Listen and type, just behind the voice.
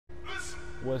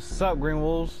What's up, Green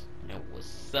Wolves? And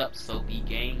what's up, Soapy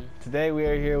gang? Today we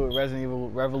are here with Resident Evil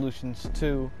Revolutions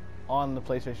 2 on the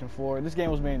PlayStation 4. This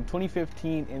game was made in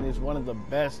 2015 and is one of the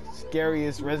best,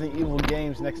 scariest Resident Evil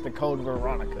games next to Code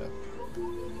Veronica.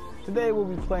 Today we'll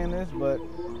be playing this, but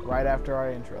right after our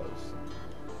intros.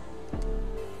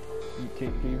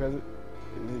 Can you press it?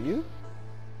 Is it you?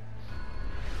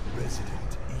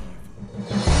 Resident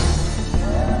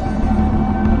Evil.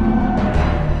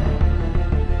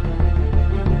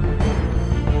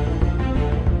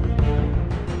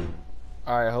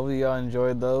 Alright, hopefully y'all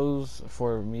enjoyed those.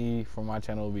 For me, for my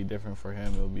channel, it'll be different. For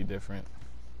him, it'll be different.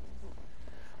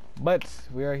 But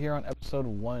we are here on episode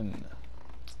 1.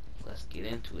 Let's get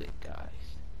into it, guys.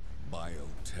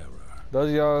 Bioterror. Those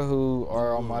of y'all who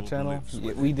are on my channel,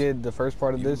 we did the first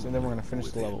part of this, and then we're going to finish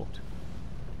the level.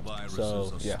 Viruses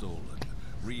So, are yeah. stolen,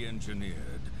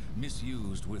 re-engineered,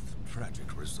 misused with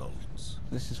tragic results.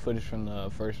 This is footage from the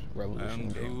first Revolution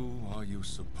And game. who are you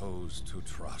supposed to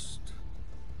trust?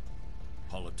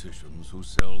 Politicians who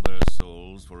sell their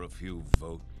souls for a few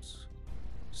votes?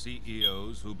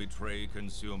 CEOs who betray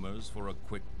consumers for a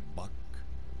quick buck?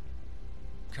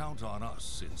 Count on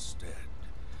us instead.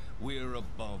 We're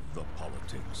above the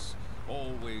politics,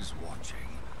 always watching,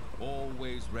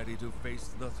 always ready to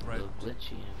face the threat Little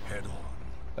glitchy. head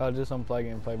on. I'll just unplug it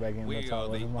and play back in. We That's how are it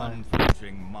was the in mine.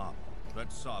 unflinching mob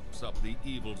that sops up the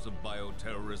evils of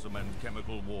bioterrorism and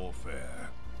chemical warfare.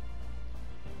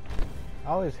 I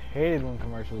always hated when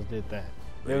commercials did that.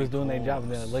 They was doing their job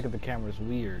and then look at the cameras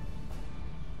weird.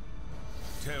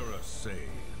 Terra Save.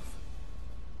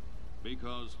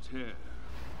 Because tear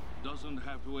doesn't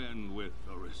have to end with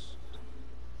a wrist.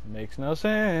 Makes no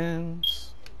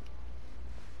sense.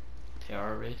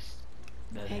 Terrorist.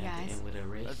 Doesn't Hey, have to guys. end with a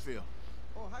wrist. feel.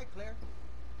 Oh, hi, Claire.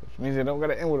 Which means they don't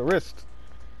gotta end with a wrist.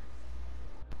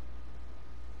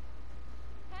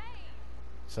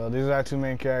 So these are our two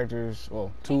main characters.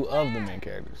 Well, two of the main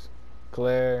characters.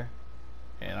 Claire,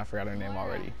 and I forgot her name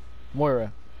already.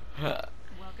 Moira. Welcome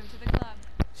to the club.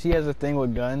 She has a thing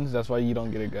with guns, that's why you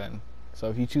don't get a gun. So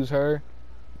if you choose her,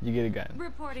 you get a gun.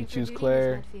 Reporting You for choose duty,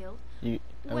 Claire, Miss Redfield.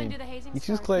 I When mean, do the hazings you choose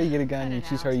start? Claire, you get a gun. Cut You it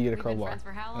choose out. her, you get a We've been crowbar friends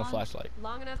for how and a long? flashlight.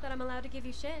 Long enough that I'm allowed to give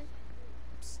you shit.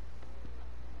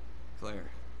 Claire,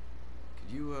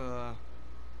 could you,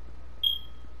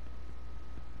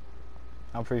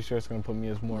 I'm pretty sure it's gonna put me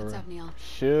as Moira. What's up, Neil?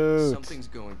 Shoot. something's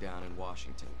going down in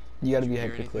Washington. You gotta Did be you hear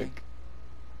hectic anything? quick.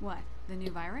 What? The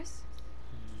new virus?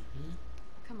 Mm-hmm.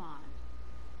 Come on.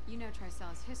 You know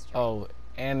Tricella's history. Oh,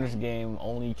 and this game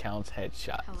only counts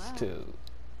headshots Hello? too.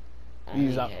 Only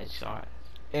These are- headshot.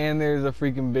 And there's a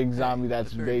freaking big zombie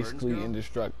that's Barry Burton's basically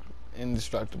girl?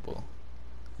 indestructible.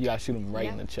 You gotta shoot him right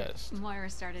in Yep. the chest. Moira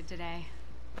started today.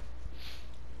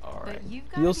 Alright. But you've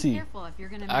got to You'll be see. careful if you're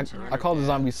going to I mention her. call the Yeah.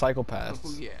 zombies psychopaths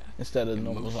Oh, yeah. instead of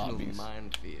normal Emotional zombies.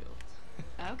 minefield.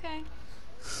 Okay.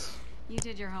 You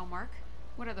did your homework.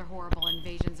 What other horrible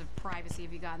invasions of privacy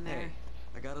have you gotten there? Hey,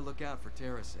 I gotta look out for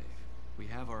Terra Save. We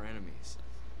have our enemies.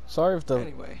 Sorry if the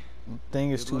Anyway, thing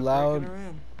is good too luck breaking loud, her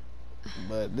in.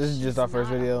 but this is She's just our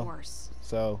first not a video, horse.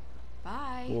 so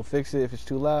Bye. we'll fix it if it's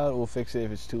too loud. We'll fix it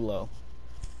if it's too low,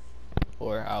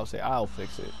 or I'll say I'll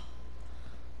fix it.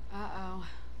 Uh-oh.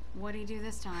 What'd he do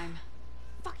this time?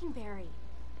 Fucking Barry.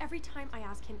 Every time I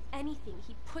ask him anything,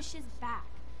 he pushes back.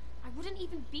 I wouldn't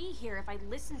even be here if I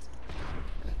listened.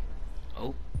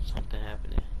 Oh, something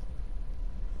happening.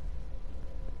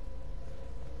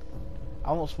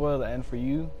 I won't spoil the end for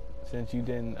you since you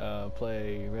didn't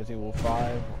play Resident Evil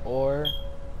 5 or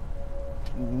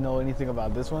know anything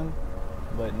about this one,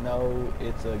 but know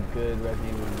it's a good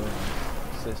Resident Evil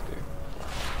villain's sister.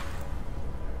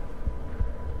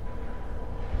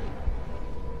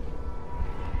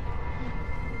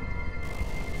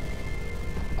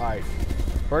 Alright,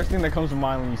 first thing that comes to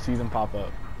mind when you see them pop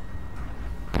up.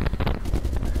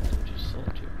 Just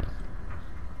soldiers.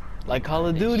 Like Call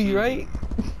of Duty, right?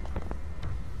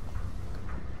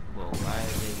 Well, why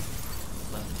are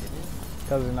they left in it?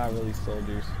 Because they're not really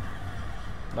soldiers.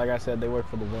 Like I said, they work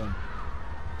for the villain.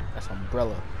 That's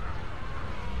Umbrella.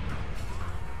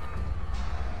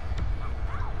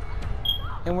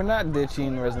 And we're not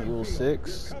ditching Resident Evil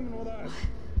 6.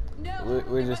 No,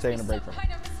 We're just taking a break from it.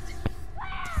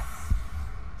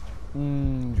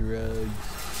 Drugs.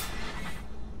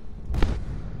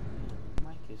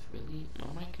 My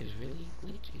mic is really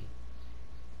glitchy.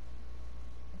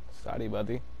 Sorry,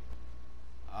 buddy.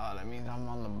 Oh, that means I'm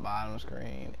on the bottom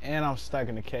screen. And I'm stuck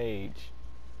in a cage.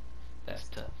 That's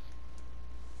tough.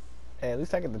 Hey, at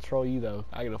least I get to troll you, though.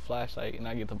 I get a flashlight, and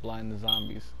I get to blind the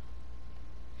zombies.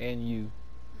 And you.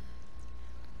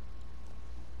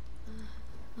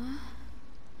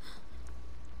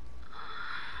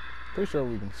 Pretty sure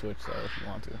we can switch though if you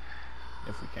want to.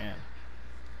 If we can.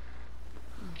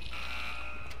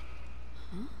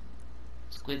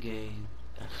 Squid Game.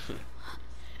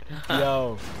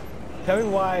 Yo, tell me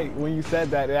why when you said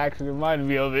that it actually reminded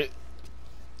me of it.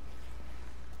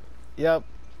 Yep,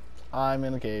 I'm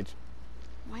in a cage.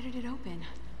 Why did it open?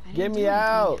 I didn't Get do me anything.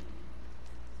 out!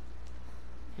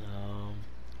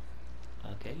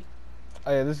 Okay.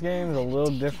 Oh yeah, this game is a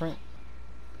little different.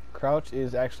 Crouch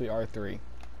is actually R3.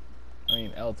 I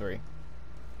mean L3. Okay.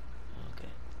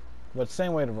 But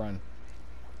same way to run.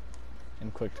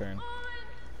 And quick turn.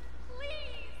 Please!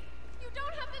 You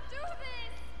don't have to do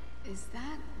this! Is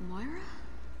that Moira?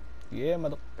 Yeah,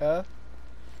 mother. Oh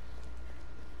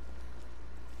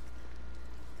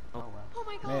well. Oh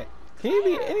my god. Man, can you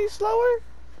be any slower?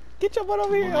 Get your butt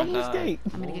over here my on this God. gate.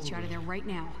 I'm gonna get you out of there right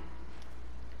now.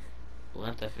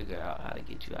 Once I figure out how to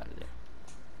get you out of there.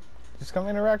 Just come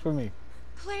interact with me.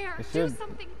 Claire, It do should-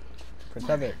 something.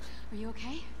 Protect. Are you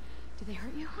okay? Did they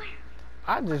hurt you?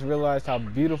 I just realized how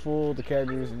beautiful the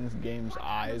characters in this game's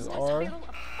eyes are.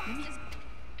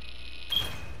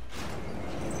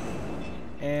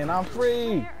 And I'm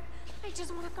free. Claire, I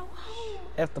just want to go home.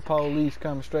 F the police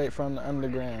come straight from the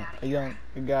underground. A young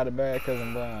got it bad cause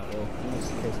I'm brown. Well, in this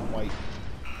case I'm white.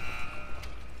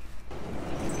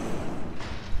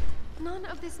 None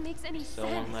of this makes any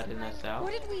Someone sense. letting us out?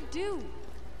 What did we do?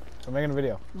 I'm making a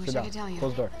video. Wish Sit I down. could tell you.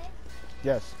 Close the door.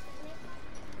 Yes.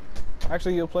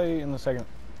 Actually, you'll play in the second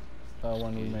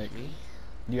one we make. Excuse me?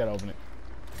 You gotta open it.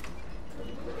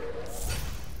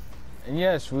 And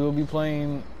yes, we will be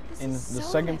playing This in the is so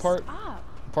second messed part, up.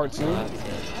 part 2. Okay.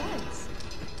 Yes.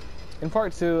 In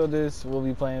part 2 of this, we'll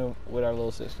be playing with our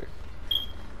little sister.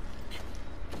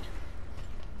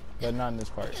 But not in this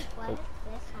part.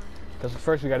 Because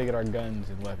first we gotta get our guns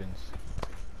and weapons.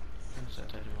 I'm so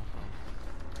tired of my phone.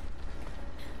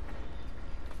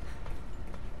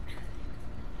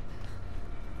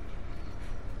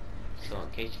 So in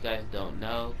case you guys don't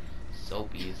know,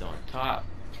 Soapy is on top,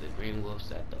 the Green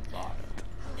Wolf's at the bottom.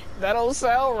 That don't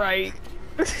sound right.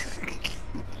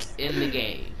 In the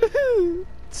game.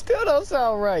 Still don't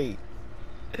sound right.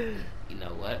 You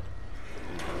know what?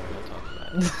 We're gonna talk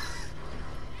about it.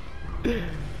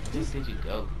 Where did you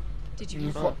go? Did you You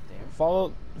hear go up there?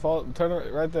 Follow, turn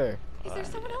right there. Is there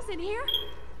someone else in here?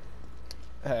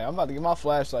 Hey, I'm about to get my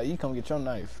flashlight. You come get your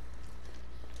knife.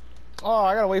 Oh,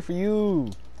 I gotta wait for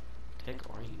you. Heck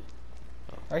are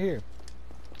you? Right here.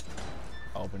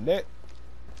 Opened it.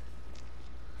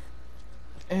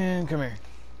 And come here.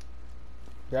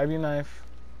 Grab your knife.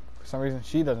 For some reason,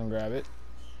 she doesn't grab it.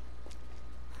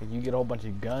 Like, you get a whole bunch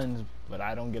of guns, but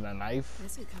I don't get a knife.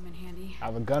 This could come in handy. I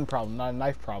have a gun problem, not a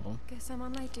knife problem. Guess I'm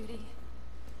on light duty.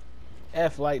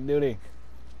 F light duty.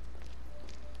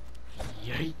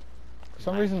 Yay! For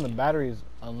some reason, the battery is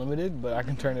unlimited, but I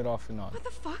can turn it off and on. What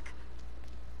the fuck?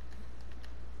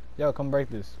 Yo, come break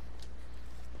this.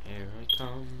 Here I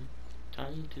come,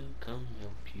 time to come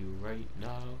help you right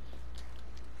now.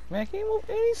 Man, can you move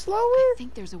any slower? I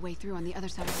think there's a way through on the other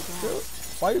side of the Dude,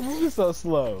 glass. why you moving so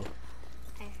slow?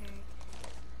 I heard.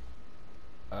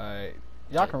 Alright.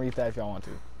 Y'all can read that if y'all want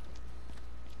to.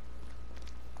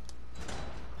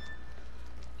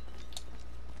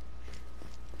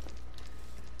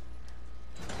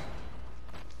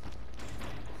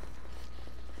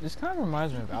 This kind of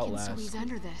reminds me of We can Outlast. squeeze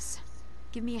under this.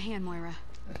 Give me a hand, Moira.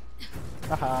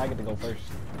 Haha, I get to go first.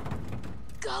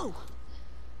 Go!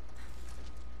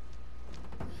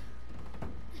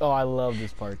 Oh, I love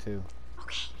this part too.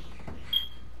 Okay.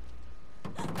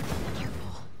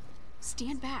 Careful.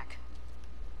 Stand back.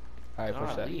 Alright,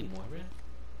 push that. Golly, Moira.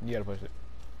 You gotta push it.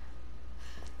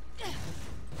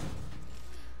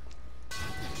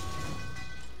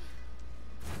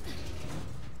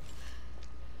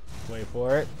 Wait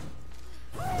for it.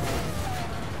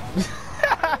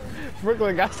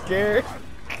 Brooklyn got scared.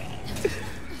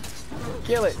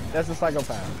 Kill it. That's a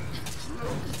psychopath.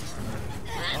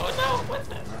 Oh no, what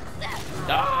the?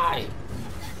 Die!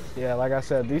 Yeah, like I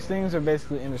said, these things are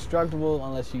basically indestructible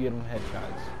unless you get them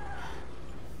headshots.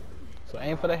 So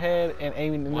aim for the head and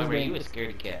aiming in this Moira, you game. a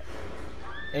scaredy cat.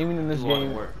 Aiming in this You wanna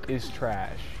game work. is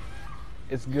trash.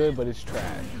 It's good, but it's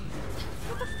trash.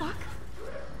 What the fuck?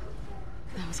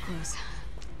 That was close.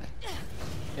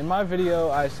 In my video,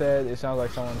 I said it sounds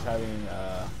like someone's having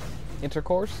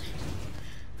intercourse.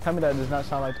 Tell me that does not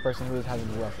sound like the person who is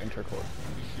having rough intercourse.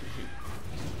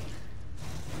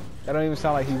 That don't even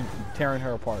sound like he's tearing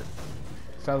her apart.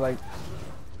 Sounds like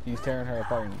he's tearing her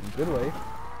apart in a good way,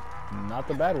 not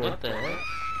the bad way. What the heck?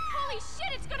 Holy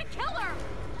shit, it's gonna kill her!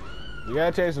 We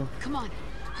gotta chase him. Come on,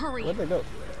 hurry. Where'd they go?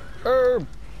 Herb!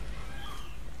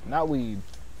 Not weed.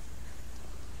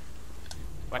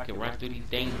 If I can run through these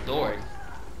dang doors.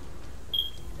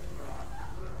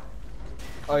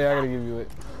 Oh yeah, I gotta give you it.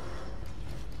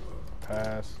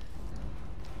 Pass.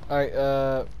 Alright,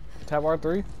 tap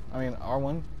R3. I mean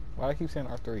R1. Why do I keep saying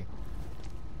R3?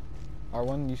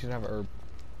 R1, you should have an herb.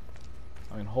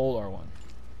 I mean hold R1.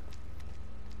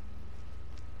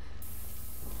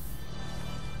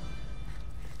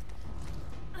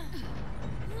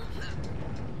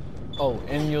 Oh,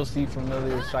 and you'll see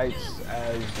familiar sights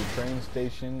as the train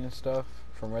station and stuff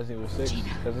from Resident Evil 6,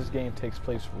 because this game takes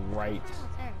place right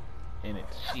in it.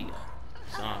 She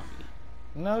a zombie.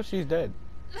 No, she's dead.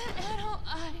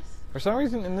 For some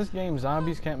reason in this game,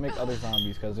 zombies can't make other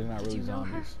zombies because they're not really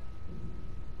zombies.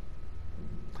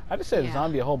 I just said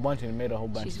zombie a whole bunch and it made a whole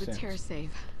bunch of sense. She's with TerraSave.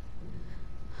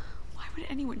 Why would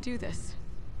anyone do this?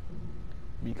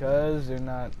 Because they're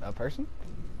not a person?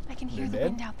 I can hear the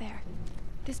wind out there.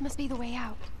 This must be the way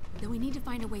out. Then we need to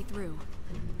find a way through.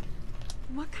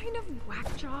 What kind of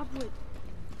whack job would...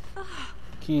 Ugh,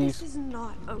 Keys. this is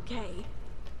not okay.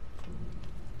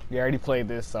 You already played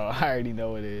this, so I already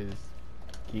know it is.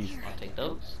 Keys. I'll take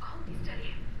those.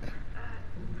 Okay.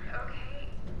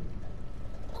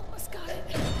 Almost got it.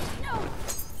 No!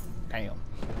 Damn.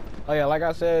 Oh yeah, like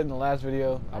I said in the last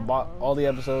video, I bought all the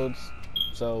episodes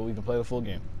so we can play the full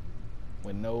game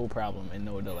with no problem and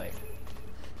no delay.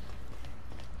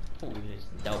 Ooh, this is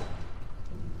dope.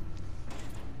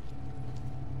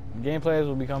 Gameplays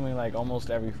will be coming like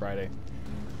almost every Friday.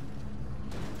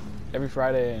 Every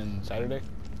Friday and Saturday.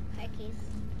 Hi, Keith.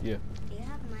 Yeah. Do you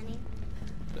have money?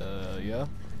 Yeah.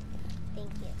 Thank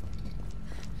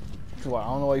you. Well, I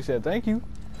don't know why you said thank you.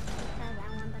 Because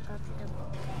I want to go to the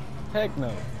book Heck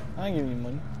no. I ain't giving you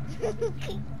money.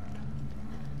 fair.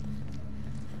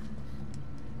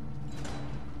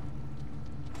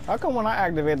 How come when I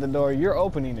activate the door, you're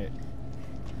opening it?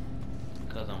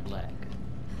 Because I'm black.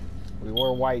 We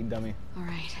were white, dummy. All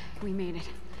right, we made it.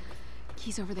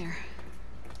 Key's over there.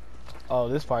 Oh,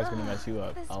 this part's gonna mess you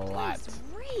up This a lot. place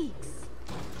reeks.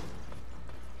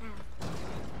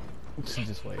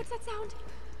 Just wait. What's that sound?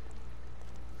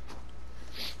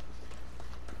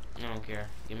 I don't care.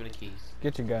 Give me the keys.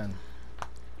 Get your gun.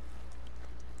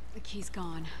 The key's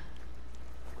gone.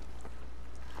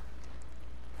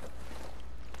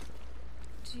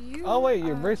 Do you... Oh wait,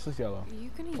 your bracelet's yellow. Are you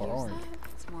gonna Or use orange. that?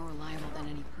 It's more reliable than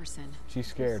any person. She's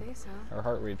scared. Say so. Her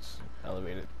heart rate's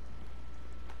elevated.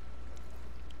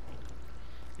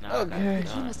 No, Okay. I got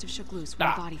The key it. must have shook loose when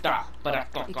the body fell.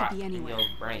 It could be anywhere. Your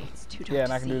brain. It's too dark Yeah, and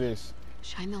to I can see. do this.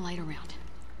 Shine the light around.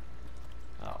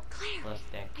 Oh, Claire, what's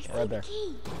that? I see Right the there.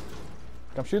 key.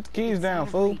 Come shoot the keys It's out down, of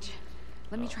fool. reach.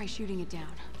 Let me try shooting it down.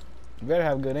 You better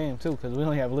have good aim too, because we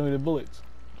only have limited bullets.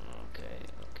 Okay.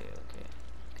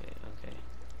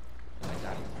 I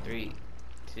got it. 3,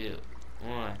 2,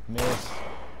 1. Miss.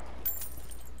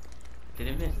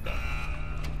 Didn't miss though.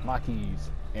 My keys.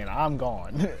 And I'm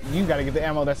gone. You gotta get the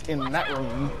ammo that's in that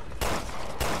room.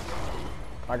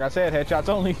 Like I said, headshots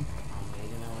only. Waiting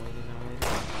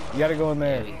on. You gotta go in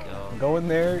there. There we go. Go in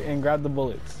there and grab the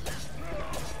bullets.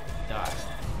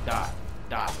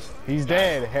 Dot. He's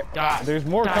dead. Dot. There's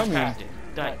more Dot coming. faster.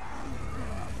 Dot.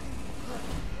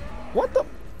 What the?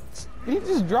 He's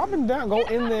just dropping down. Go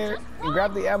in there and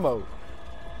grab the ammo.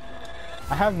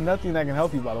 I have nothing that can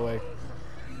help you, by the way.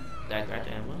 Did I grab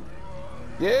the ammo?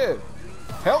 Yeah.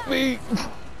 Help me.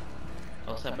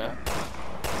 Oh, what's up, bro?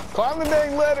 Climb the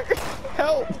dang ladder.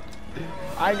 Help.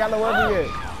 I ain't got no weapon yet.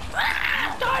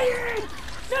 I'm tired!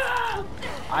 No!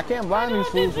 I can't blind these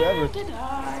fools forever.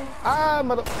 Ah,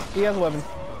 mother. He has a weapon.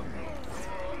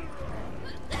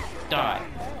 Die.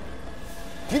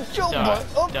 Get your Die. butt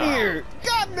up Die. here.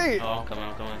 God damn. Oh, come on.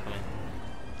 Look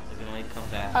at when he come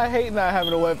back. I hate not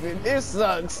having a weapon. It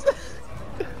sucks.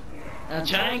 I'm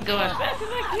trying to go as fast as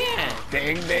I can.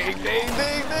 Ding.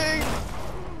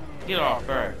 Get off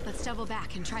first. Let's double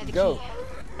back and try the Go. key.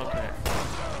 Okay.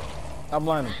 I'm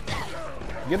blinded.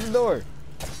 Get the door.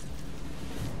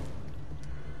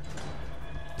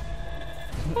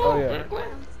 Oh yeah.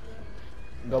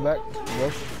 Go back.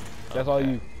 Go. That's all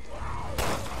you.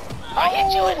 I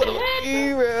hit you in the head.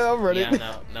 Yeah, I'm ready.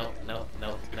 Yeah, no.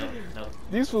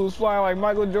 These fools flying like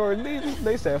Michael Jordan.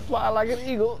 They said fly like an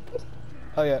eagle.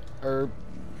 Oh yeah, herb.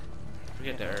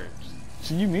 Forget the herbs.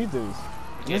 So you need these.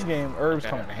 In this Yeah. game, herbs Okay.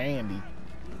 come in handy.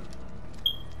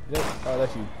 Oh,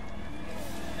 that's you.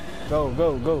 Go.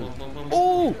 Boom, boom, boom.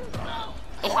 Ooh!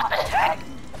 What the heck?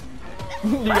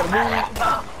 You gotta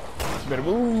move. You better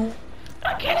move.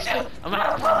 I can't shoot. I'm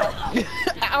out of bullet.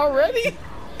 Already?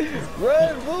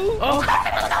 Run, move. Oh.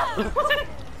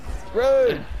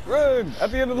 Run.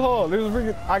 At the end of the hall. There's a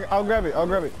freaking. I'll grab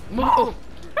it. Move.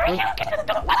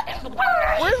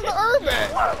 Where's the herb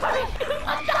at?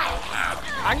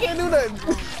 I can't do that.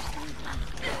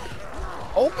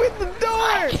 Open the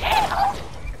door.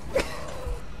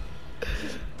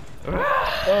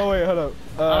 Oh wait, hold up.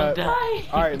 I'm dying.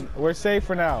 All right, we're safe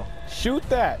for now. Shoot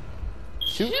that.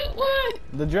 Shoot what?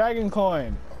 the dragon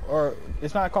coin, or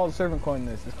it's not called servant coin.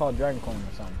 It's called dragon coin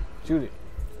or something. Shoot it.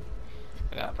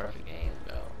 I got a perfect game,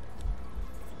 bro.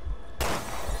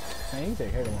 Man, you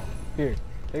take hair tomorrow. Here,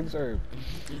 take this herb.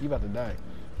 You about to die.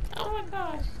 Oh my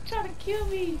gosh, he's trying to kill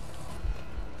me.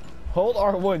 Hold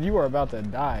R1. You are about to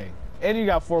die, and you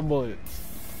got 4 bullets.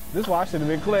 This watch should have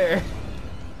been clear.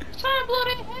 He's trying to blow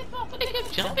their heads off, but they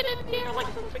kept jumping in the air like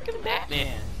some freaking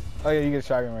Batman. Oh yeah, you get a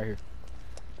shotgun right here.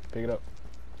 Pick it up.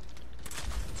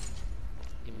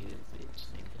 Give me this bitch,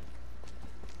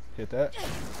 nigga. Hit that.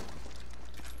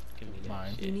 Give me that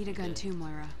Mine. shit. You need a gun nigga. too,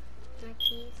 Moira.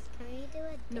 Marquise, can we do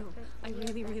a No, different I video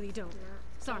really, that really don't. not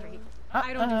Sorry. doing-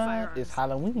 I don't do firearms. It's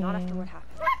Halloween. Not after what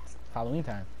happened. Halloween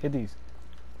time. Hit these.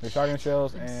 There's shotgun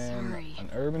shells I'm and sorry. an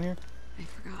herb in here. I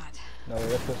forgot. No,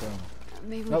 that's pistol ammo.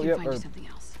 Maybe we Nope, can yep, find you herb. something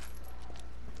else.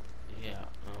 Yeah,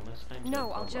 let's find No, you a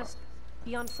I'll crowbar. just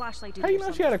be on flashlight duty. How you or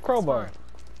know she had a something. crowbar?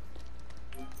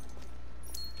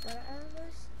 What are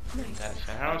those? It's fine. Gotta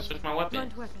try. How do I switch my weapon?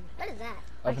 Blunt weapon. What is that? Up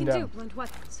I and can down. do blunt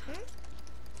weapons.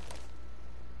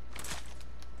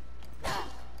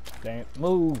 Dang it.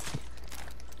 Move.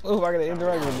 Move, I gotta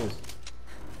interact with this.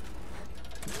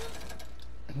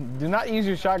 Do not use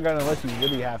your shotgun unless you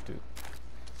really have to.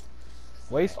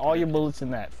 Waste all your bullets in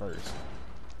that first.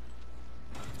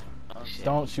 Oh, shit.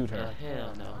 Don't shoot her.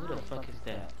 Hell no. Who the fuck is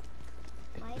that?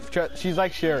 Why don't She's you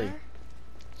like Sherry. here?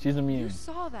 She's You immune.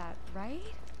 saw that, right?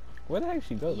 Where the heck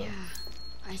she go though? Yeah,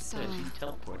 I saw Yeah, she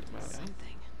teleported, my guy.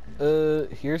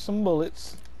 something. Here's some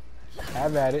bullets.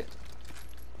 Have at it.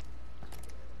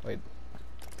 Wait.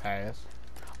 Pass.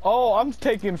 Oh, I'm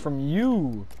taking from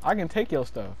you. I can take your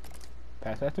stuff.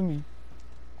 Pass that to me.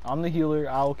 I'm the healer.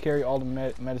 I'll carry all the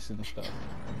medicine and stuff.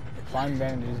 Find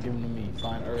bandages, give them to me.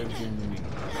 Find herbs, give them to me.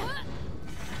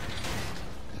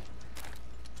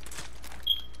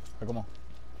 Oh, come on.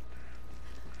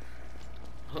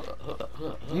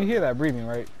 You hear that breathing,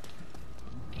 right?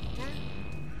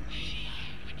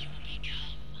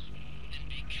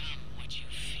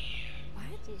 What?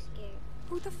 Too scared.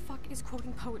 Who the fuck is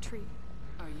quoting poetry?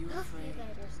 Are you You afraid?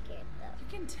 guys are scared though.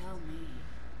 You can tell me.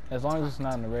 As long as it's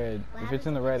not in the red. If it's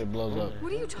in the red, it blows up.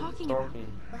 What are you talking about?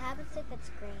 What happens if it's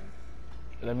green?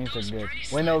 That means they're good.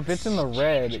 Wait, no, if it's in the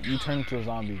red, you turn into a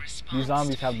zombie. These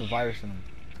zombies have the virus in them.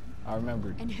 I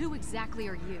remembered. And who exactly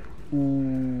are you?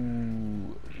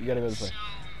 Ooh, you gotta go this way.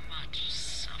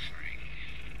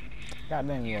 God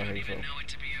damn, you are here,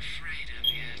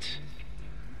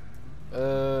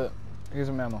 so. Here's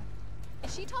a memo.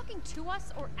 Is she talking to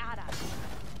us or at us?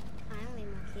 Finally,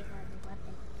 Marquise has a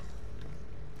weapon.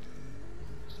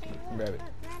 Hey, look, Grab it.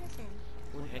 look,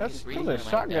 Madison. Those are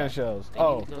shotgun shells.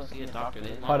 Oh, Go see a doctor.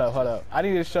 They hold up. I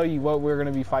need to show you what we're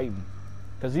gonna be fighting.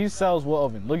 Cause these cells will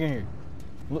open. Look in here.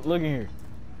 Look in here.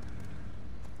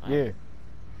 Yeah.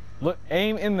 Look,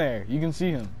 aim in there. You can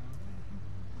see him.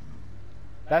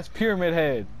 That's Pyramid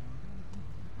Head.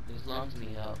 His lungs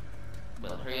need help.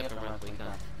 But hurry up and run before he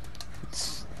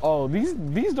comes. Oh,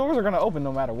 these doors are gonna open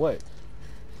no matter what.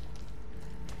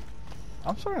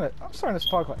 I'm starting to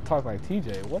talk like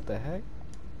TJ. What the heck?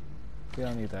 We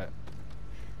don't need that.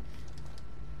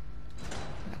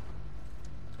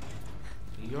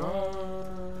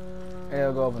 Hey,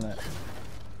 I'll go open that.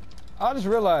 I just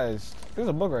realized there's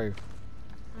a book right here.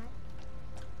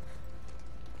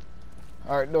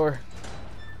 Alright, door.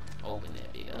 Open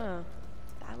that big up. Oh,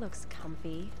 that looks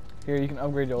comfy. Here, you can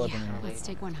upgrade your weapon. Yeah, here. let's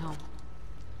take one home.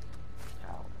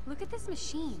 Ow. Look at this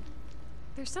machine.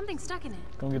 There's something stuck in it.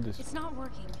 Come get this. It's not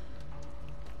working.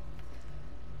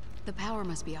 The power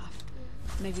must be off.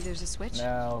 Maybe there's a switch?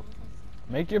 Now,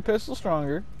 make your pistol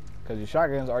stronger, because your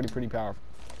shotgun's already pretty powerful.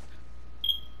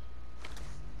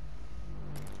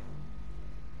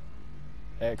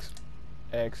 X,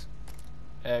 X,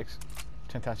 X,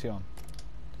 Tentacion.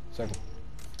 Circle.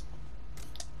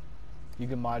 You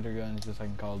can mod your guns just like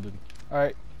in Call of Duty.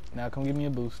 Alright, now come give me a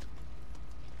boost.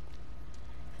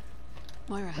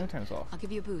 Moira, Let me turn this off. I'll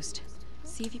give you a boost.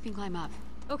 See if you can climb up.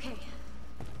 Okay.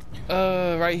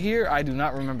 Right here, I do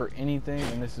not remember anything,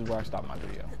 and this is where I stopped my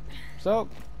video. So,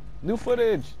 new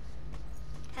footage.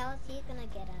 How is he gonna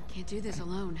get up? Can't do this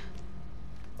alone.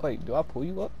 Wait, do I pull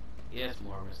you up? Yes,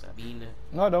 Moira Sabina.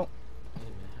 No, I don't. Wait a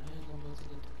minute. How do I go into the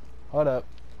door? Hold up.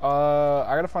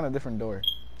 I gotta find a different door.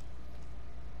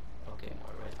 Okay,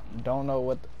 Moira. Don't know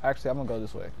what. Actually, I'm gonna go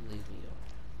this way. Leave me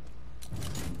up.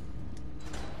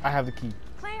 I have the key.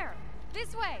 Claire,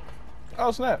 This way.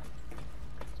 Oh snap!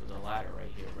 There's a ladder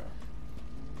right here, bro.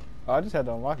 Oh, I just had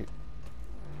to unlock it.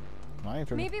 I ain't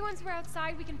tripping. Maybe once we're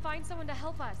outside, we can find someone to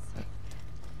help us.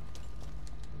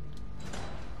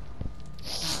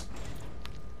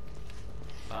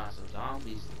 Find some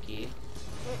zombies, kid.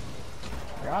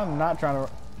 I'm not trying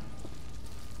to.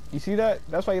 You see that?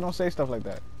 That's why you don't say stuff like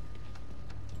that.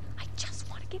 I just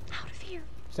want to get out of here.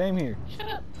 Same here. Shut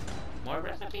up. More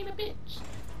recipe a bitch.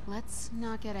 Let's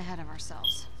not get ahead of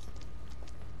ourselves.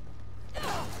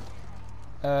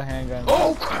 Handgun.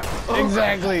 Oh crap! Oh,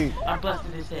 Exactly. I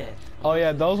busted his head. Oh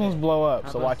yeah, those ones blow up,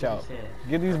 I so watch busted out. his head.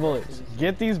 Get these bullets.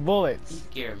 Get these He bullets.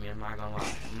 scared me, I'm not gonna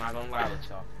lie. I'm not gonna lie with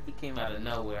y'all. He came out of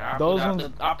nowhere.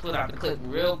 I put out the clip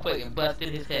real quick and busted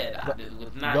his head. I just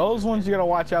was not Those ones you gotta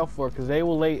watch out for, because they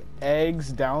will lay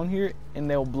eggs down here and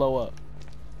they'll blow up.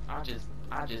 I just,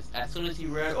 as soon as he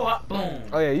ran, boom.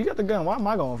 Oh yeah, you got the gun. Why am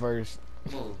I going first?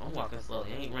 Move. I'm walking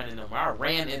slowly. I ain't running no more. I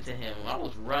ran into him. I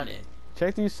was running.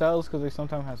 Check these cells, because they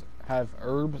sometimes have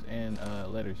herbs and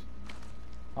letters.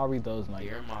 I'll read those in like.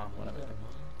 Dear mom, whatever.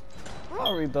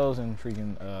 I'll read those in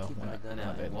freaking Keeping the gun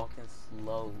out and walking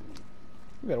slowly.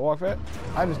 You better walk fast.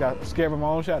 I just got scared of my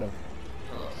own shadow.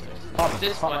 Hello, sir. Pop it,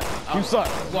 This pop one, it. I You was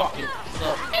suck. Walking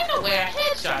slow. Ain't no way I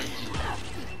headshotted you.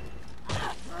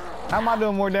 How am I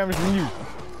doing more damage than you?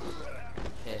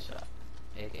 Headshot.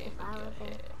 AKA I your would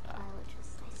head.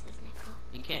 just slice his neck off.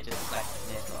 You can't just slack his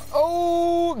neck off.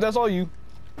 Oh, that's all you.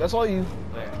 That's all you.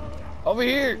 Where? Over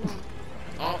here.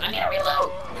 Oh, I need to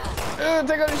reload.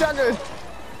 Take out the shotgun.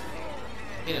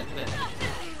 Get him, get him.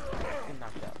 Get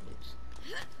knocked out,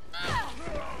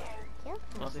 bitch.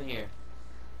 What's in here?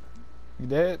 You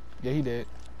dead? Yeah, he dead.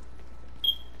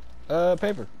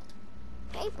 Paper.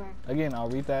 Paper. Again, I'll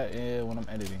read that when I'm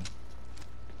editing.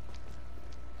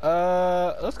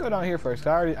 Let's go down here first.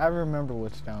 I remember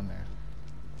what's down there.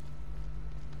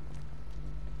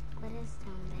 What is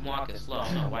down I'm there? walking slow. I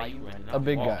don't know why you running. A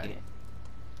big guy.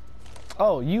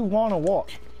 Oh, you want to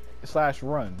walk /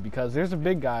 run because there's a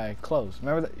big guy close.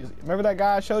 Remember that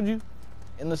guy I showed you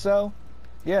in the cell?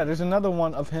 Yeah, there's another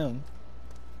one of him.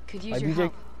 Could use Like your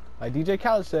help. Like DJ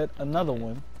Khaled said, another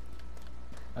one.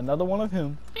 Another one of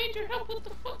him. Need your help with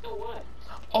the fuck or what?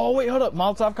 Oh wait, hold up,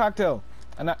 Molotov cocktail,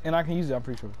 and I can use it. I'm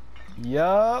pretty sure.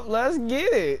 Yup, let's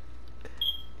get it.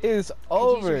 It's Could use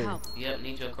over. your help. Yep,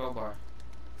 need your crowbar.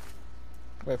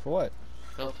 Wait for what?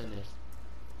 Open this.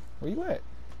 Where you at?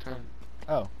 Turn.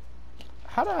 Oh,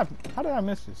 how did I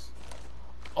miss this?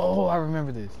 Oh, I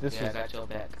remember this. This Yeah, I is got your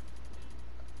back.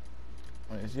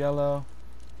 when it's yellow.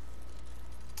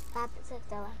 What happens if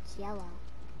the light's yellow?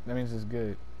 That means it's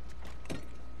good.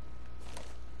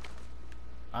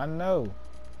 I know.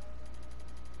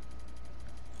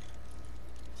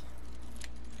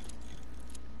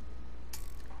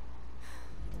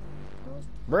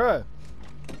 Bruh,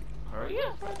 Hurry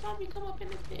up, by the time you come up in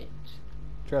this bitch.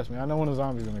 trust me, I know when the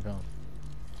zombie's gonna come.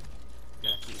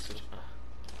 Gotta keep switching.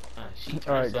 She turns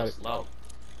Alright, so got it. slow.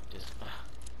 Just.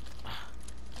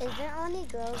 Is there only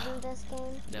girls in this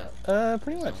game? No.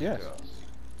 Pretty much, Some yes. girls.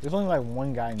 There's only like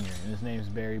one guy in here, and his name's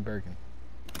Barry Birkin.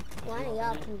 One of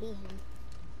y'all can be him.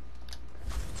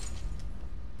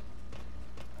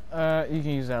 You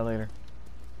can use that later.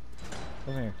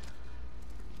 Come here.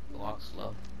 Walk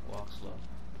slow. Walk slow.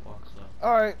 Walk slow.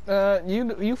 All right,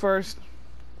 you first.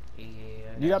 Yeah.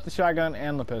 You got the shotgun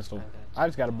and the pistol. I got you. I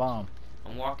just got a bomb.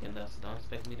 I'm walking though, so don't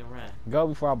expect me to run. Go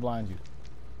before I blind you.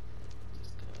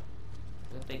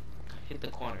 Just hit the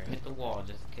corner, hit the wall,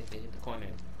 just in case they hit the corner.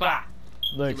 Bah!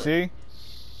 Look, Look. see?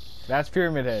 That's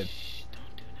Pyramid Head. Shh,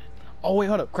 don't do nothing. Oh wait,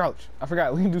 hold up, crouch. I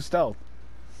forgot. We can do stealth.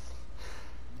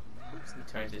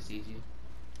 He turns and sees you.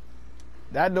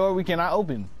 That door we cannot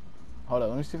open. Hold up,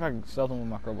 let me see if I can stealth him with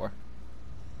my crowbar.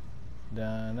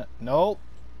 Done. Nope.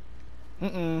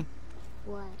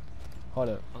 What? Hold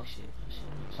up. Oh shit, oh shit,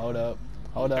 oh shit. Hold up.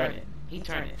 Hold up. Turn it. He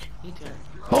turned it. He turned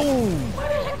it. Boom! Why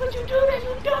the heck would you do that,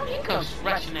 you dumb? He comes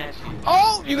rushing at you.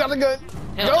 Oh, you got the gun.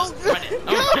 Hell, Go! I'm running.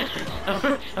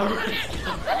 Go! I'm running.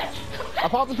 I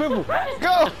popped the pimple. I'm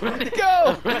Go! running.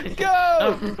 Go! I'm running. Go!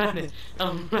 I'm running.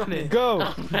 I'm running. Go.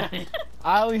 I'm running.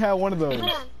 I only had one of those.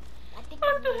 Hold on. I think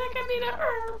What the heck? I need a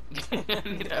herb. I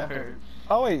need a herb.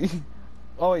 Oh wait.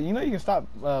 Oh wait, you know you can stop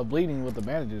bleeding with the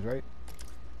bandages, right?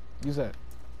 Use that.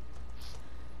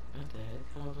 What the heck?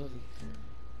 How am I supposed to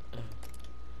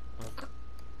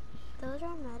those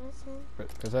are medicine.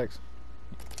 Press X.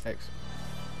 X.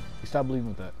 You stop bleeding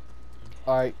with that.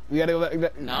 Alright, we gotta go.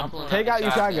 No, I'm pulling Take the out your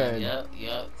shotgun. Yep.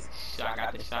 I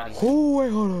got the shotty. Oh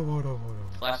wait, hold on.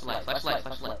 Flashlight.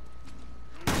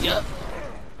 Yep.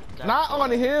 Not on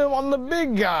him, on the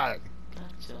big guy. Got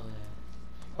your ass.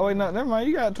 Oh wait, no, never mind.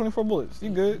 You got 24 bullets. You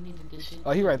good?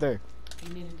 Oh, he right there.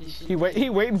 He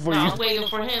waiting for you. I'm waiting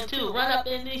for him too. Run up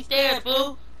in these stairs,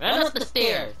 fool. Run up the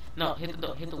stairs. No, hit the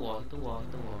door. Hit the wall. Hit the wall.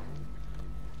 Hit the wall.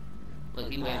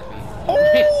 Look, he waiting for you.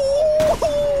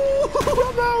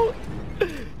 Oh!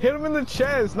 Hit him in the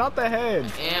chest, not the head.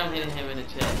 I am hitting him in the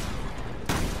chest.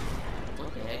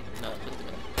 What the heck? No,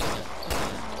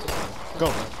 go.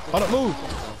 Hold up, move.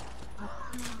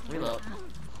 Reload.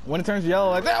 When it turns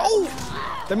yellow like that,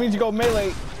 oh! That means you go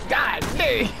melee. God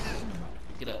dang.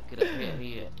 Get up.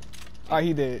 Here. Alright,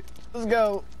 he did. Let's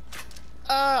go.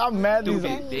 I'm mad these.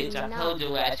 Stupid bitch! I told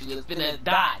your ass you was finna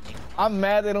die. I'm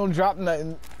mad they don't drop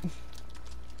nothing.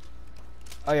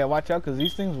 Oh yeah, watch out, cause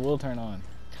these things will turn on.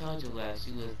 Told your ass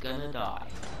you was gonna die.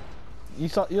 You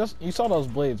saw those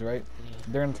blades, right? Yeah.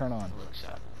 They're gonna turn on. Look,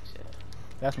 shot.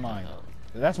 That's mine.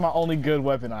 That's my only good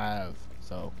weapon I have.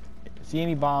 So, see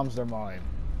any bombs, they're mine.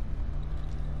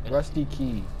 Rusty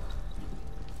key.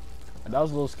 That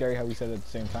was a little scary how we said it at the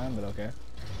same time, but okay.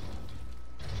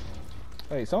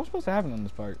 Wait, something's supposed to happen on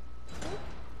this part.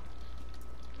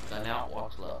 So now it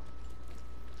walks low.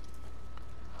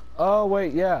 Oh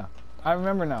wait, yeah. I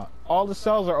remember now. All the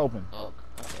cells are open. Oh,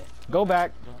 okay. Go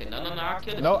back. Okay, no, I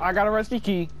killed it. No, I got a rusty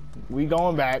key. We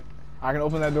going back. I can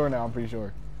open that door now, I'm pretty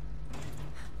sure.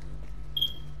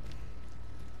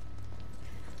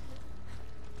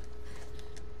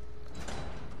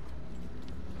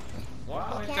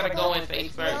 Wow, you gotta go in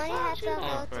face first. You only have to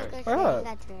go trick or treating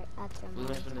after We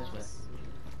went from this way.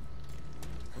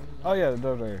 Oh yeah, the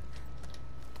door's right here.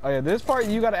 Oh yeah, this part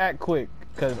you gotta act quick,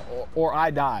 cause or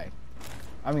I die.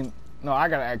 I mean, no, I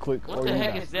gotta act quick. What the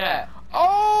heck is that?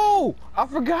 Oh, I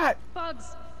forgot.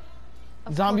 Bugs.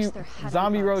 Zombie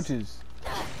roaches.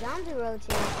 Zombie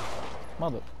roaches.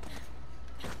 Mother.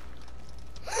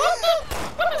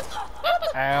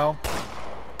 Ow.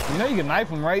 You know you can knife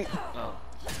them, right? Oh.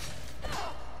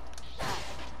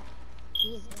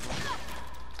 Jesus.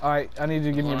 Alright, I need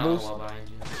you to give me a boost.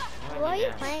 Who are you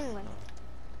playing with?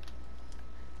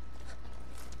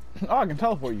 Oh, I can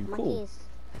teleport you. Cool. Monkeys.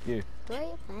 Yeah. Who are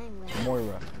you playing with?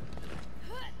 Moira.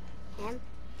 Him?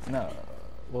 No.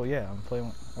 Well, yeah, I'm playing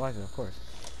with Elijah, of course.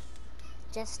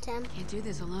 Just him? Can't do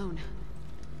this alone.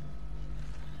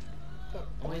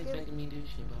 Always making me do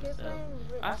shit by myself.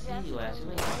 I see you,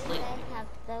 Ashley. Slick. Have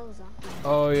those on.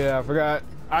 Oh, yeah, I forgot.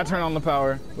 I turn on the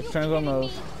power, which turns on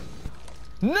those.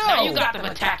 No! Now you got them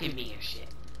attacking me and shit.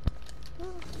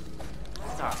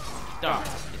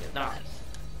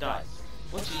 Die.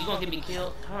 What you gonna get me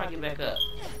killed? How do I get back up?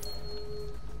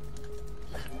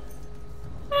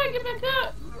 How do I get back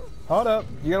up? Hold up.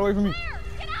 You gotta wait for me.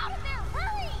 Get out of there!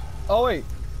 Hurry! Oh, wait.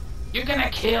 You're gonna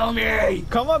kill me!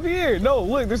 Come up here. No,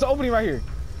 look, there's an opening right here.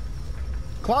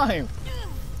 Climb.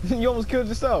 You almost killed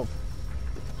yourself.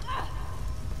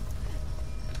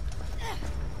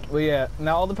 Well, yeah,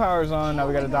 now all the power's on. Now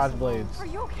we gotta dodge blades. Are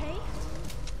you okay?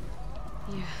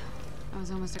 Yeah, I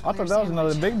was almost a I thought that was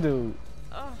another big dude.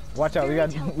 Watch out, we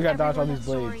got dodge all these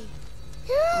blades.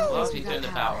 Well, you turn the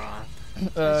power on.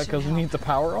 Cause we need the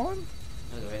power on?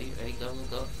 Okay, ready, go.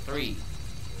 3,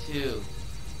 2,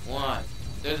 1.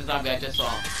 There's a zombie I just saw.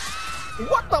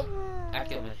 What the? I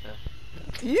killed myself.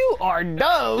 You are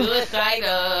dumb.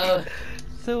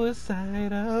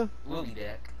 Suicidal. We'll be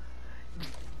back.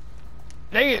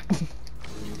 Dang it.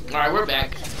 Alright, we're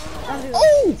back.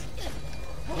 Oh!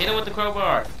 Hit him with the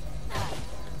crowbar.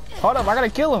 Hold up, I gotta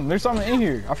kill him. There's something in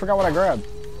here. I forgot what I grabbed.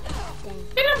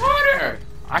 Hit him harder.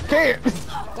 I can't.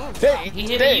 Dang. He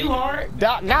hit you hard.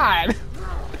 God,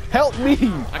 help me. I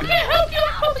can't help you.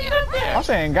 I'm holding it up there. I'm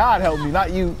saying God help me,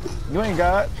 not you. You ain't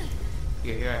God.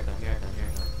 Here I come.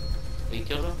 Oh, you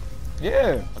killed him?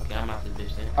 Yeah. Okay, I'm out this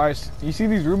bitch then. Alright, you see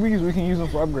these rubies? We can use them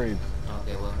for upgrades.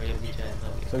 Okay, well, hurry up, get your ass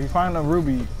up here. So if you find a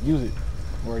ruby, use it.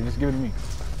 Or just give it to me.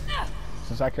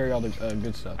 Since I carry all the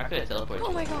good stuff. I could have teleported you.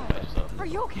 Oh my god. Are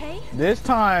you okay? This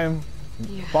time,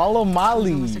 Yeah, follow my it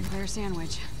was almost a lead. clear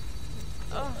sandwich.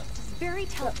 Does Barry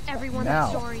tell everyone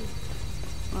Now. that story?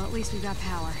 Well, at least we've got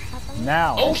power.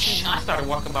 Now. Oh, shit. I started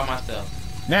walking by myself.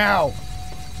 Now.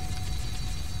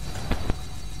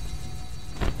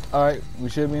 Alright, we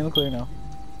should be in the clear now.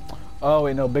 Oh,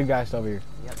 wait, no, big guy's still over here.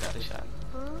 Yeah, I got the shot.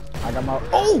 I got my.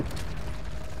 Oh!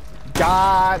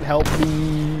 God help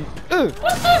me. Run,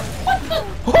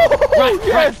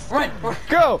 Yes! run.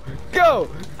 Go!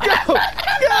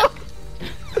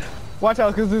 Watch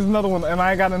out, because there's another one, and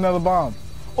I got another bomb.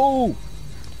 Oh!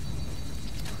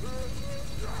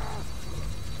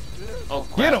 Oh,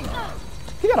 crap. Get him!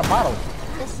 He got a bottle.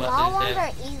 The small ones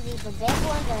are easy, the big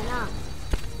ones are not.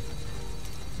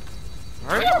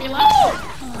 Hurry up, reload!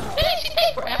 Didn't she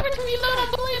take forever to reload?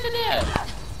 I'm going to death.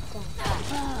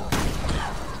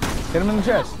 Hit him in the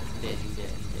chest. He's dead.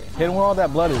 Hit him where all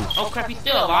that blood is. Oh crap, he's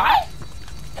still alive?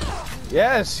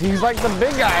 Yes, he's like the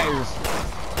big guys.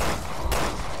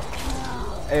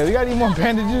 Hey, we got any more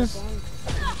bandages?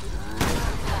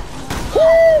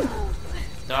 Woo!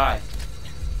 Die.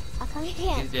 How come you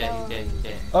can't He's dead. He's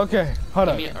dead. Okay, hold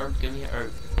up. Give me an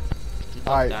herb. He's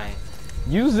All right. dying.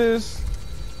 Use this.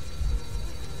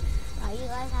 Oh, you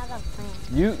guys have a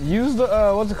plan. Use the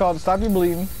what's it called? Stop you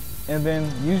bleeding, and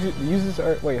then use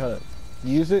this. Wait, hold up.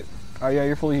 Use it. Oh yeah,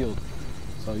 you're fully healed.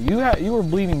 So you were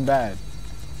bleeding bad.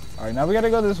 All right, now we gotta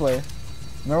go this way.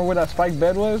 Remember where that spiked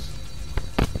bed was?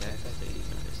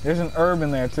 There's an herb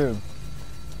in there too.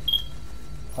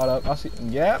 Hold up, I see.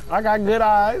 Yep, I got good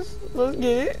eyes. Let's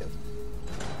get it.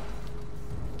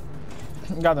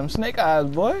 Got them snake eyes,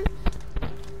 boy.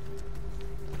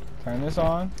 Turn this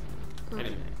on. Wait a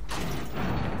minute.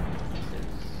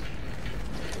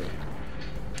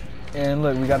 And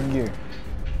look, we got the gear.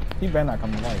 He better not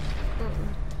come to life.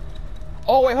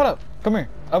 Oh wait, hold up. Come here.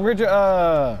 Upgrade your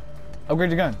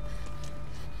gun.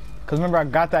 Cause remember I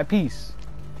got that piece.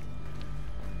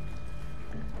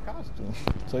 Costume.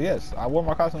 So yes, I wore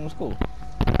my costume to school.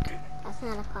 That's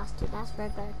not a costume. That's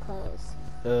regular clothes.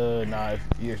 Nah, if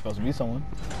you're supposed to be someone.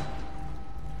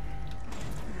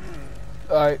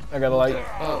 Alright, I got a light.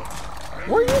 Oh.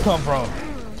 Where you come from?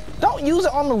 Don't use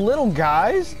it on the little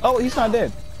guys. Oh, he's not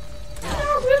dead.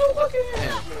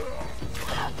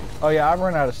 Oh yeah, I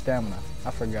ran out of stamina.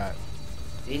 I forgot.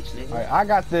 Alright, I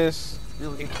got this.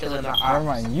 You're killing the ops. Never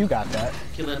mind, you got that.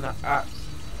 Killing the ops.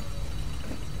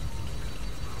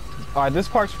 Alright, this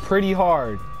part's pretty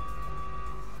hard.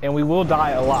 And we will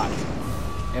die a lot.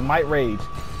 And might rage.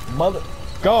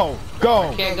 Go!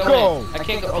 I can't go. I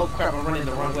can't go. Oh crap, I'm running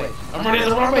the wrong way.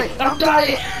 I'm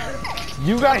dying!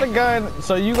 You got the gun,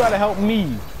 so you gotta help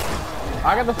me.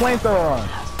 I got the flamethrower on.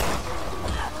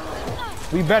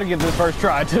 We better get this first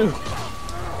try too.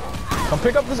 Come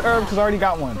pick up this herb because I already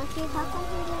got one.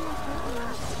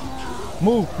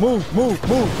 Move.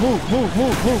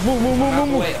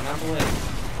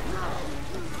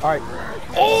 Alright.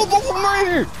 Oh, both of them right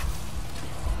here!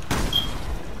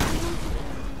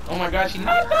 Oh my gosh, she's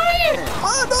not dying!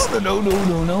 Oh, no.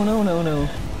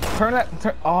 Turn.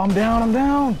 Oh, I'm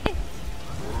down.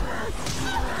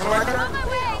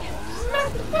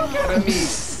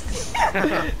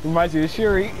 Reminds you of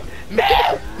Shuri.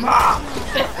 Mom!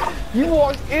 You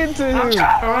walked into him. I'm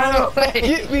trying to run away.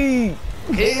 Get me.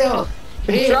 Heal.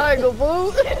 Triangle,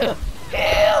 fool.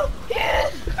 Heal.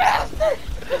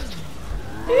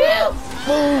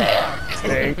 Boom.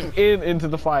 Into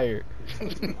the fire.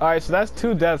 Alright, so that's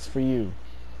 2 deaths for you.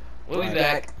 We'll be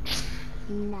back.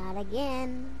 Not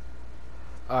again.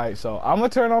 Alright, so I'm gonna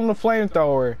turn on the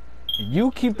flamethrower.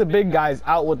 You keep the big guys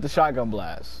out with the shotgun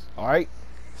blast. Alright?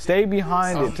 Stay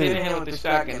behind it too. Hitting him with the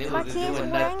shotgun. It was just Marquise,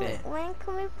 doing nothing. when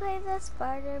can we play the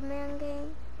Spider-Man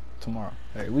game? Tomorrow.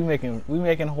 Hey, we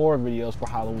making horror videos for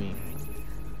Halloween.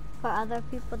 For other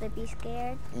people to be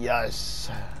scared?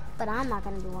 Yes. But I'm not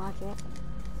gonna be watching it.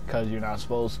 Cause you're not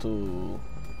supposed to.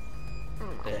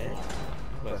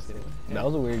 That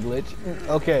was a weird glitch.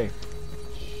 Okay.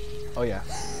 Oh yeah.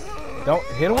 Don't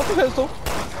hit him with the pistol.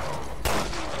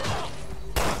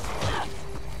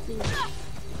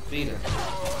 Beat her.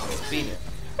 You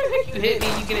hit me,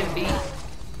 you getting beat.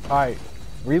 Alright.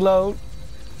 Reload.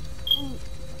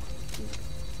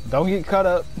 Don't get cut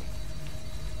up.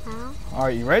 Huh?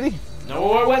 Alright, you ready?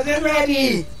 No, I wasn't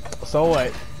ready. So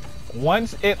what?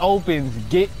 Once it opens,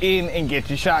 get in and get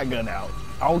your shotgun out.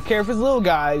 I don't care if it's little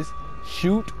guys.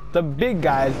 Shoot the big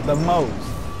guys the most.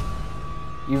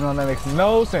 Even though that makes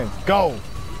no sense. Go.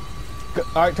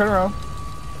 Alright, turn around.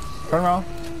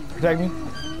 Protect me.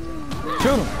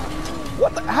 Shoot him.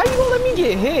 What the? How you gonna let me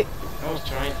get hit? I was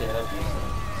trying to help you.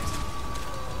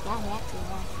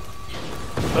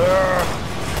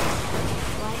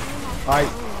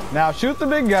 Alright, now shoot the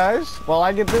big guys while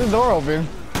I get this door open.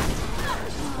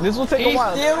 This will take a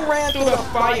while. He still ran through the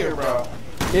fire, bro.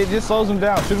 It just slows him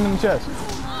down. Shoot him in the chest.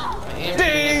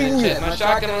 Ding! My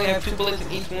shotgun only has 2 bullets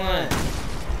in each one.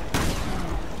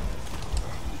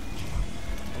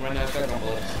 I'm running out of shotgun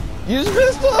bullets. Use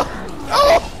pistol!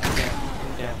 Oh!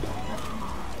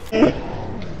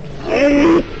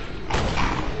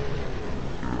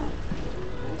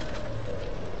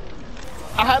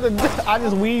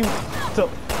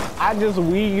 I just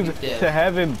weaved to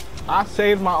heaven. I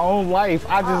saved my own life.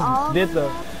 I just did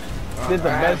the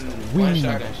best weave. You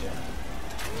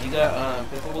got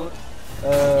pistol bullets?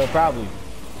 Probably.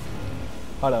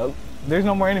 Hold up. There's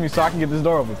no more enemies, so I can get this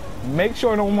door open. Make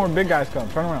sure no more big guys come.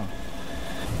 Turn around.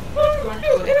 gonna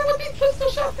do? They don't want these pistol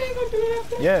shots. They ain't gonna do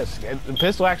nothing. Yes, the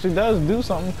pistol actually does do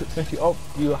something since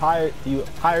you hired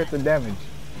the damage.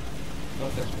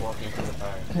 Don't just walk into the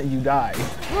fire. You die.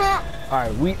 All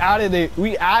right, we out of there.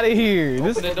 We out of here.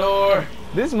 Open the door.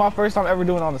 This is my first time ever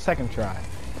doing it on the second try.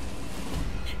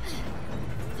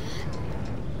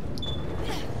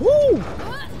 Woo! Did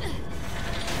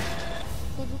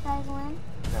you guys win?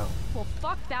 No. Well,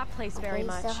 fuck that place very Okay,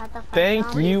 much. still have to fight Thank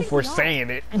zombies? you for saying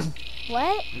it.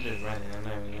 What? I'm just running. I'm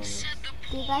not even going.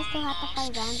 Do you guys still have to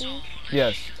fight zombies?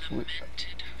 Yes.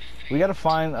 We gotta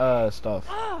find stuff.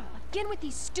 Again with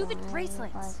these stupid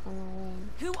bracelets.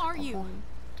 Who are you?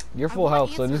 You're full want health,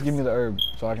 so just answers. give me the herb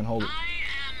so I can hold it.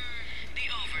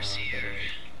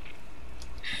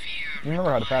 You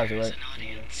remember how to pass it, right?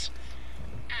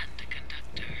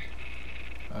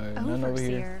 Alright, none over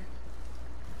here.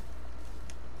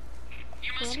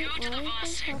 Why are you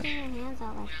guys holding your hands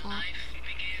out like that?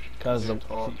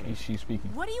 Cause she's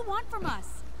speaking. What do you want from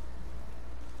us?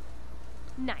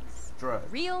 Nice.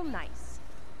 Drugs. Real nice.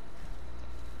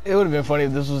 It would have been funny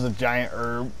if this was a giant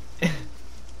herb.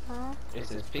 Huh? It's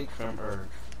a pig from Earth.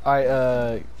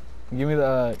 Alright, give me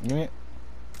it.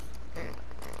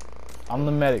 I'm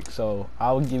the medic, so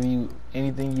I'll give you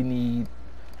anything you need.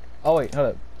 Oh wait, hold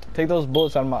up. Take those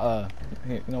bullets out of my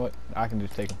here, you know what? I can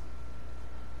just take them.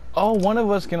 Oh, one of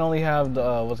us can only have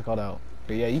the what's it called out.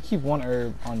 But yeah, you keep one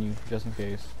herb on you just in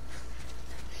case.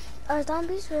 Are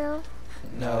zombies real?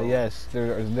 No. Yes,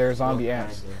 there's zombie Well,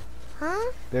 ants. kinda.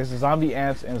 Huh? There's the zombie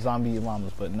ants and zombie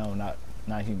llamas, but no, not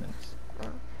humans.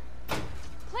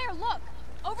 Claire, look!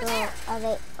 Over So there! are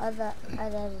they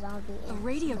zombie A ants?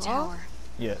 radio small? tower.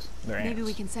 Yes, they're ants. Maybe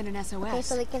we can send an SOS. Okay,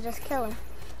 so we can just kill them.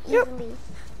 Yep. Easily.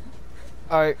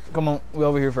 Alright, come on. We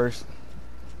over here first.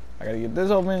 I gotta get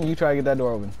this open. You try to get that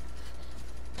door open.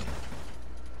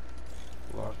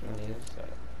 Locked on the inside.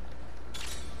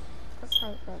 That's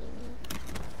like ready.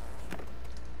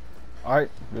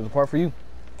 Alright, there's a part for you.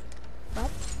 What?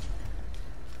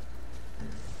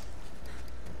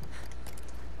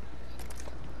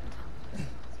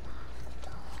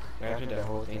 Imagine that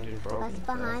whole thing just broken. What's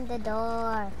behind the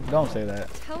door? Don't say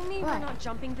that. Tell me we're What? not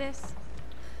jumping this.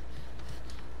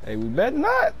 Hey, we better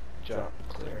not. Jump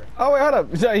clear. Oh, wait, hold up.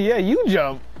 Yeah, you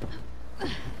jump.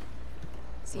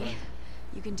 See?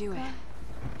 You can do it.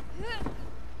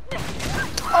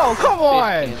 Oh, come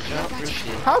on. Fish can jump for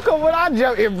shit. How come when I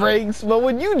jump it breaks, but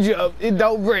when you jump it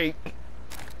don't break?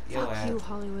 Yo, Fuck ass. you,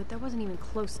 Hollywood. That wasn't even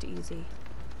close to easy.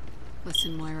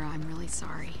 Listen, Moira, I'm really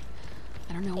sorry.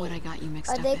 I don't know what I got you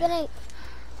mixed Are up they in. gonna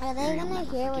You'll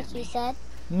never hear what forgive you me. said?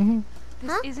 Mm-hmm.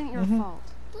 This Huh? isn't your fault.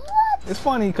 What? It's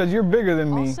funny because you're bigger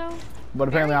than me, Also, but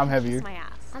apparently Barry I'm can kiss heavier. my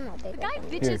ass. I'm not The bigger guy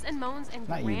than you. bitches and moans and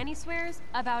Not you. granny swears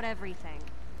about everything.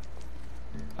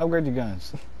 Upgrade your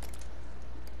guns.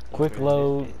 Quick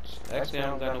load. Actually, I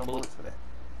don't got no bullets for that.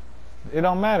 It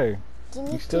don't matter. Do you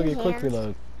You need still two get quick hands?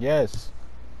 reload. Yes.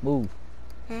 Move.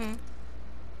 Hmm.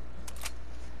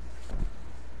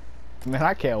 Man,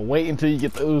 I can't wait until you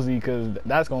get the Uzi because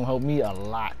that's gonna help me a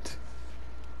lot.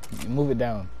 You move it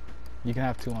down. You can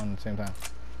have two on at the same time.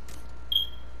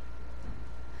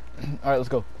 All right, let's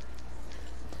go.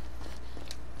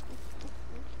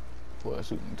 For a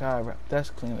suit and tie wrap, that's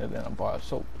cleaner than a bar of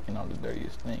soap and all the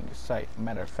dirtiest thing in sight.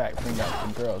 Matter of fact, bring out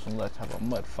the girls and let's have a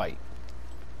mud fight.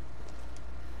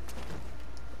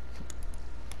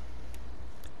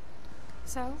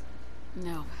 So?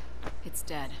 No, it's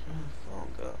dead. Phone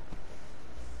go.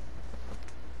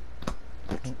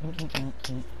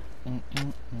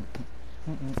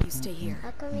 You stay here.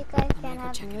 How come you guys gonna can't go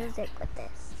have check it out. music with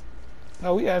this?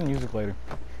 No, we add music later.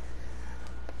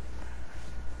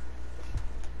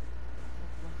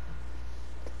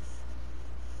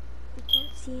 We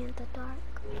can't see in the dark.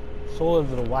 Soul of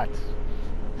the Watts.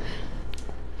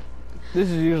 This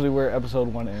is usually where episode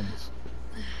 1 ends.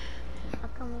 How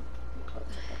come we can't go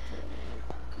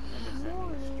to the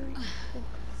morning?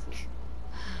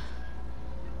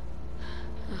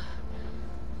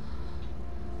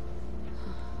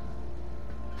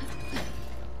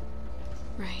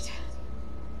 Right.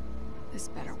 This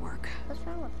better work. What's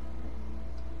wrong with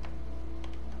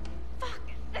Fuck!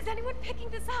 Is anyone picking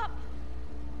this up?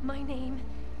 My name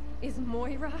is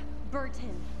Moira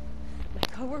Burton. My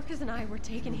coworkers and I were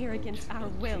taken here against our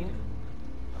will.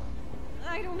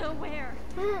 I don't know where.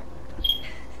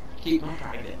 Keep my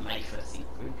private life a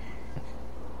secret.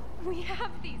 We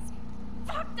have these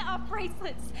fucked up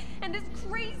bracelets, and this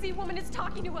crazy woman is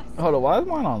talking to us. Hold on, why is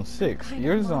mine on 6? Kind of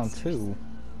Yours is on monsters. 2.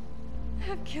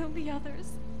 Have killed the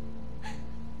others.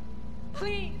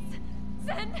 Please,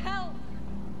 send help.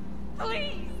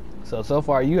 Please. So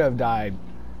far you have died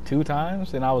 2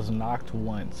 times and I was knocked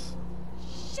once.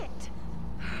 Shit.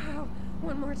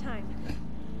 One more time.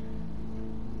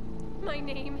 My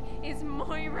name is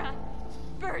Moira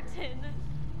Burton.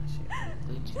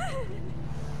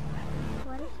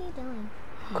 What is he doing?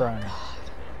 Crying.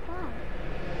 Why?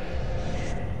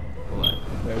 What?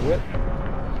 Wait, what?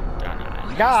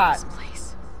 Nah, God! This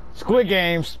place. Squid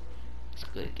Games. it's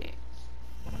good game.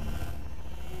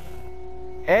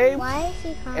 A. Why is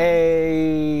he crying?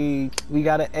 A. We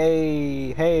got an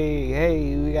A.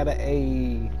 Hey, we got an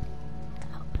A.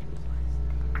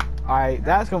 Alright,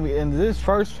 that's gonna be in this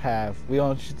first half. We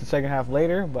gonna shoot the second half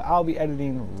later, but I'll be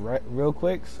editing real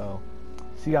quick, so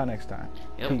see y'all next time.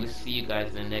 Yep, we'll see you guys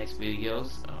in the next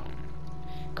videos.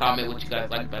 Comment what you guys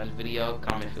like about this video.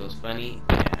 Comment if it was funny.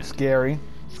 And Scary.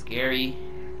 scary.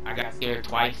 I got scared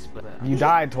twice, but You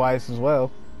died twice as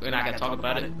well. we're not gonna talk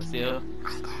about it. But still,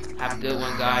 have a good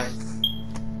one, guys.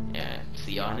 And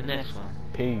see y'all in the next one.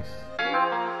 Peace.